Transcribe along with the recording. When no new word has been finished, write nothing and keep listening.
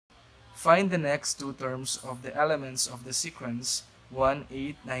Find the next two terms of the elements of the sequence 1,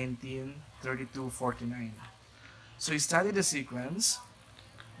 8, 19, 32, 49. So you study the sequence,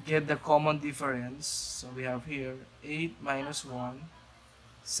 get the common difference. So we have here 8 minus 1,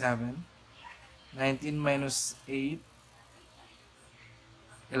 7, 19 minus 8,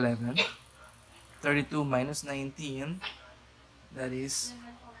 11, 32 minus 19, that is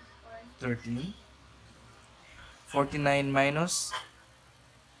 13, 49 minus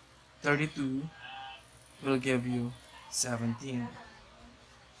 32 will give you 17.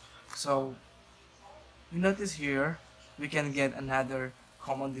 So you notice here we can get another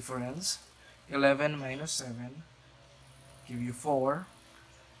common difference. 11 minus 7 give you 4,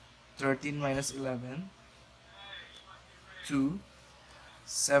 13 minus 11 2,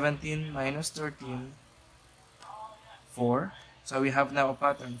 17 minus 13 4. So we have now a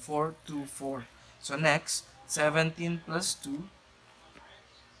pattern 4, 2, 4. So next 17 plus 2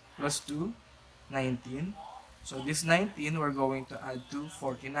 plus 2, 19. So this 19 we're going to add to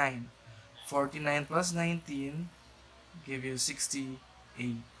 49. 49 plus 19 give you 68.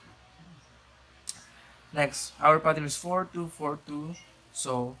 Next, our pattern is 4, 2, 4, 2.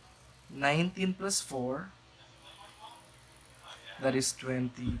 So 19 plus 4, that is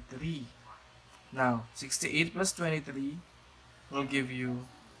 23. Now 68 plus 23 will give you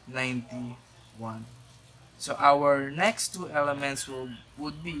 91. So our next two elements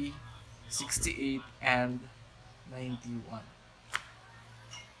would be 68 and 91.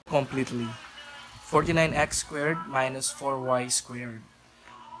 Completely. 49x squared minus 4y squared.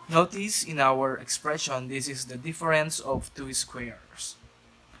 Notice in our expression, this is the difference of two squares.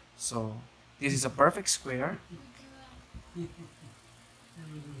 So this is a perfect square.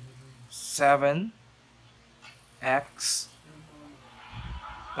 7x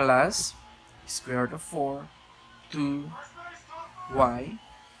plus square root of 4, 2y,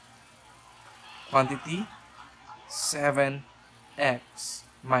 quantity 7x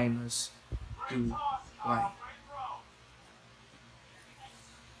minus 2y.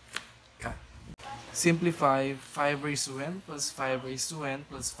 Okay. Simplify 5 raised to n plus 5 raised to n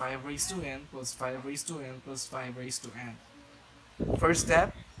plus 5 raised to n plus 5 raised to n plus 5 raised to n. First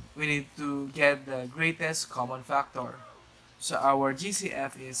step, we need to get the greatest common factor. So our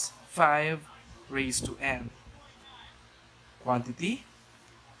GCF is 5 raised to n. Quantity,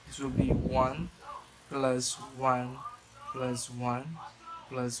 this will be 1 plus 1 plus 1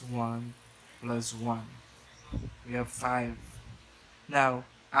 plus 1 plus 1. We have 5. Now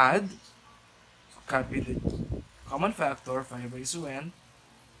add, copy the common factor, 5 raised to n.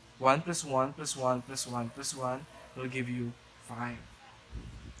 1 plus 1 plus 1 plus 1 plus 1 will give you 5.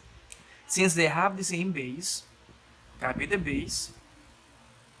 Since they have the same base, copy the base.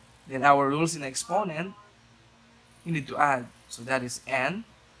 Then our rules in exponent, you need to add. So that is n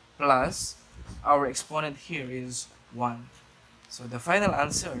plus our exponent here is 1. So the final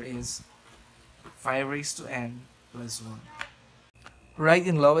answer is 5 raised to n plus 1. Write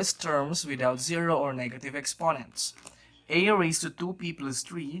in lowest terms without zero or negative exponents. A raised to 2p plus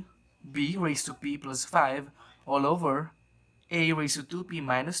 3, b raised to p plus 5, all over a raised to 2p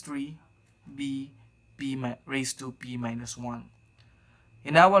minus 3, b raised to p minus 1.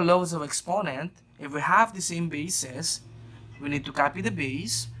 In our laws of exponent, if we have the same bases, we need to copy the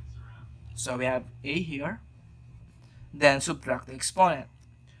base. So we have a here, then subtract the exponent.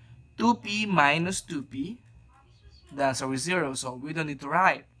 2p minus 2p, the answer is 0, so we don't need to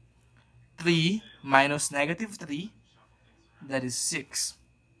write. 3 minus negative 3, that is 6.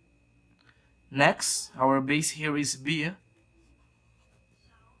 Next, our base here is b.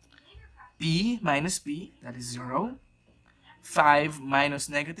 P minus p, that is 0. 5 minus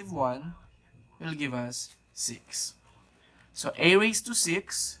negative 1 will give us 6. So a raised to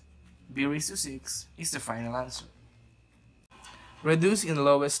 6, b raised to 6 is the final answer. Reduce in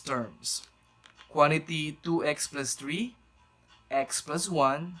lowest terms. Quantity 2x plus 3, x plus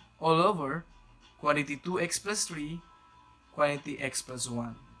 1, all over quantity 2x plus 3, quantity x plus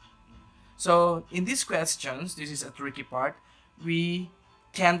 1. So in these questions, this is a tricky part, we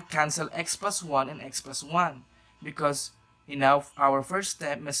can't cancel x plus 1 and x plus 1 because our first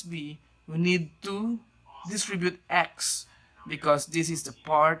step must be we need to distribute x because this is the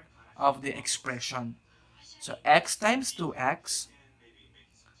part of the expression. So x times 2x,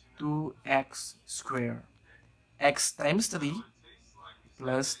 2x squared. X times 3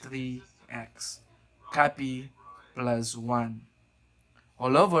 plus 3x. Copy plus 1.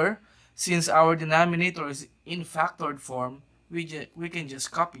 All over, since our denominator is in factored form, we can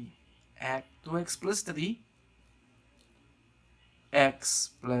just copy 2x plus 3,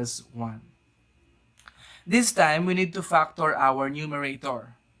 x plus 1. This time, we need to factor our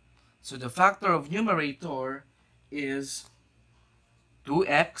numerator. So the factor of numerator is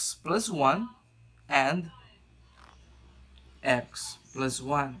 2x plus 1 and x plus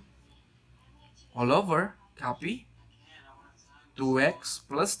 1 all over, copy, 2x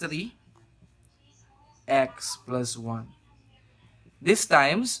plus 3 x plus 1. This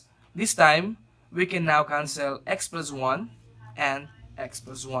time we can now cancel x plus 1 and x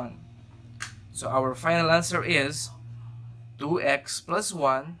plus 1. So our final answer is 2x plus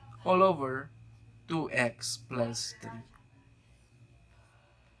 1 all over 2x plus 3.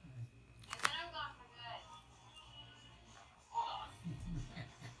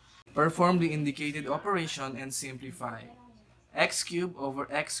 Perform the indicated operation and simplify. X cubed over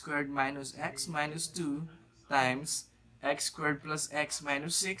x squared minus x minus 2 times x squared plus x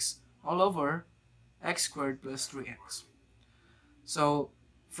minus 6 all over x squared plus 3x. So,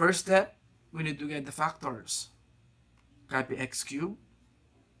 first step, we need to get the factors. Copy x cubed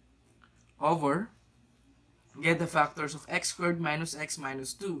over, get the factors of x squared minus x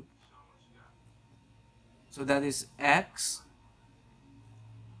minus 2. So that is x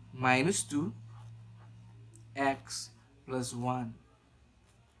minus 2, x plus 1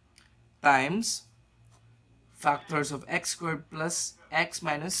 times factors of x squared plus x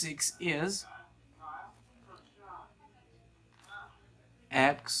minus 6 is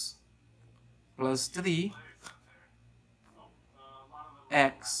x plus 3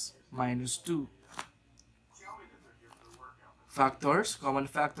 x minus 2. Factors, common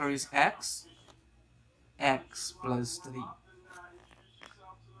factor is x plus 3.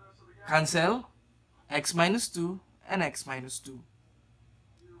 Cancel x minus 2 and x minus 2.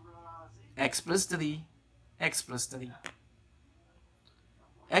 X plus 3, x plus 3.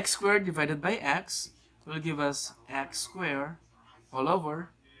 X squared divided by x will give us x squared all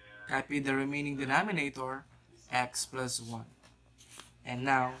over, copy the remaining denominator, x plus 1. And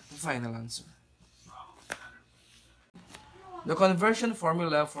now, the final answer. The conversion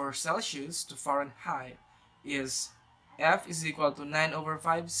formula for Celsius to Fahrenheit is F is equal to 9 over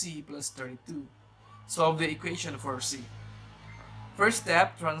 5C plus 32. Solve the equation for C. First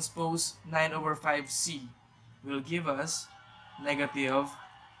step, transpose 9 over 5C will give us negative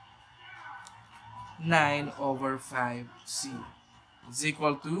 9 over 5C is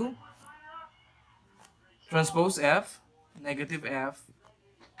equal to transpose F, negative F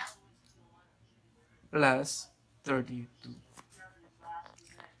plus 32.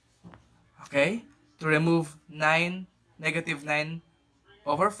 Okay, to remove negative 9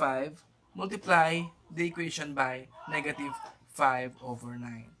 over 5, multiply the equation by negative 5 over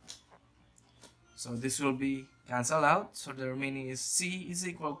 9. So this will be cancelled out. So the remaining is C is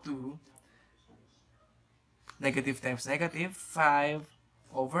equal to negative times negative 5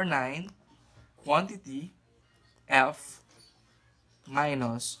 over 9 quantity F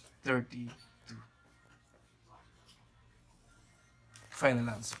minus 32. Final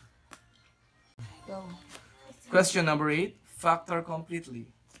answer. Go. Question number 8. Factor completely.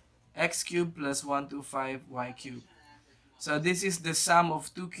 X cubed plus 125 y cubed. So this is the sum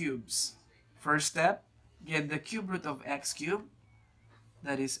of two cubes. First step, get the cube root of x cubed.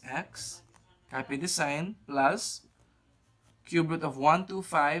 That is x. Copy the sign plus cube root of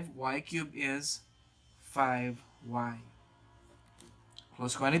 125 y cubed is 5y.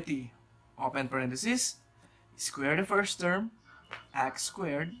 Close quantity. Open parenthesis. Square the first term. X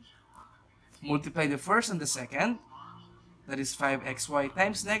squared. Multiply the first and the second. That is 5xy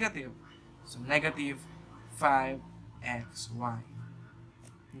times negative. So negative 5xy.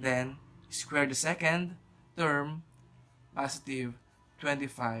 Then square the second term, positive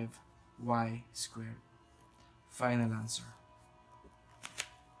 25y squared. Final answer.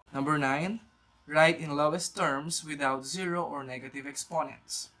 Number 9. Write in lowest terms without zero or negative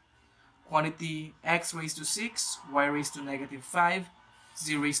exponents. Quantity x raised to 6, y raised to negative 5,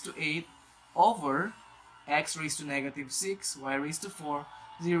 z raised to 8 over x raised to negative 6, y raised to 4,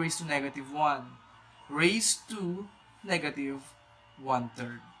 z raised to negative 1, raised to negative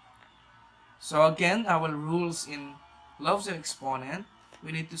 1/3. So again, our rules in lowest exponent,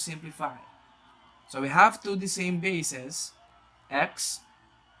 we need to simplify. So we have two the same bases, x,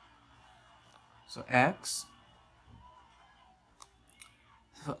 so x,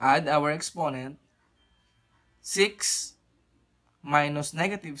 so add our exponent, 6 minus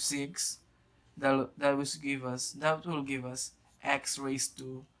negative 6, that will give us x raised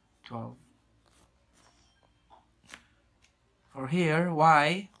to 12. For here,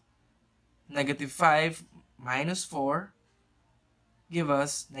 y, negative 5 minus 4, give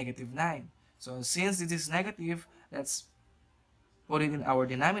us negative 9. So since it is negative, let's put it in our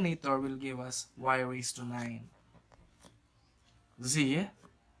denominator, will give us y raised to 9. Z,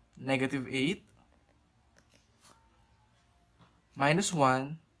 Negative 8 minus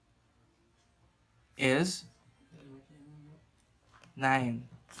 1 is 9.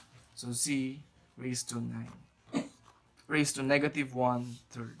 So C raised to 9. Raised to negative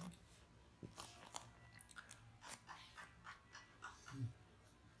 1/3.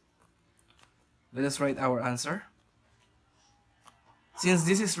 Let us write our answer. Since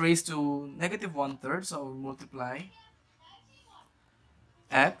this is raised to negative 1/3, so we multiply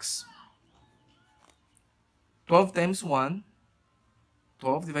x. 12 times 1,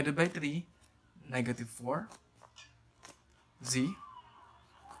 12 divided by 3, negative 4. Z.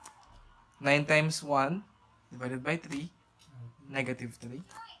 9 times 1 divided by 3, negative 3.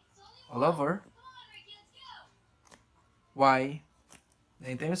 All over y.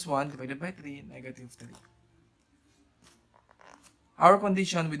 9 times 1 divided by 3, negative 3. Our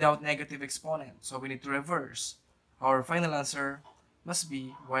condition without negative exponent, so we need to reverse. Our final answer must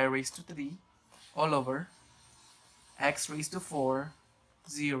be y raised to 3 all over x raised to 4,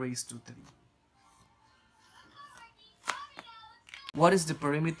 z raised to 3. What is the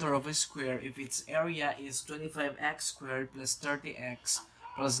perimeter of a square if its area is 25x squared plus 30x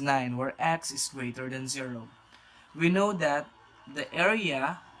plus 9, where x is greater than 0? We know that the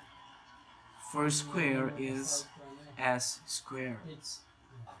area for square is s squared.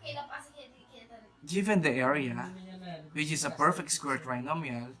 Given the area, which is a perfect square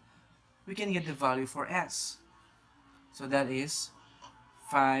trinomial, we can get the value for s. So that is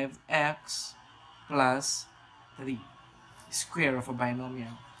 5x plus 3, square of a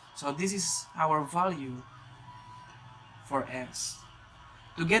binomial. So this is our value for s.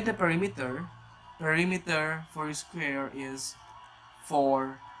 To get the perimeter for a square is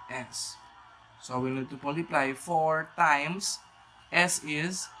 4s. So we need to multiply 4 times s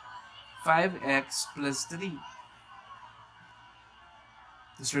is 5x plus 3.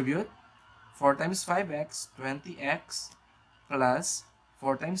 Distribute 4 times 5x, 20x, plus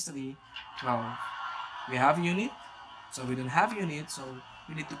 4 times 3, 12. We have unit, so we don't have unit, so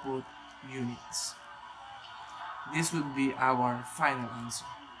we need to put units. This would be our final answer.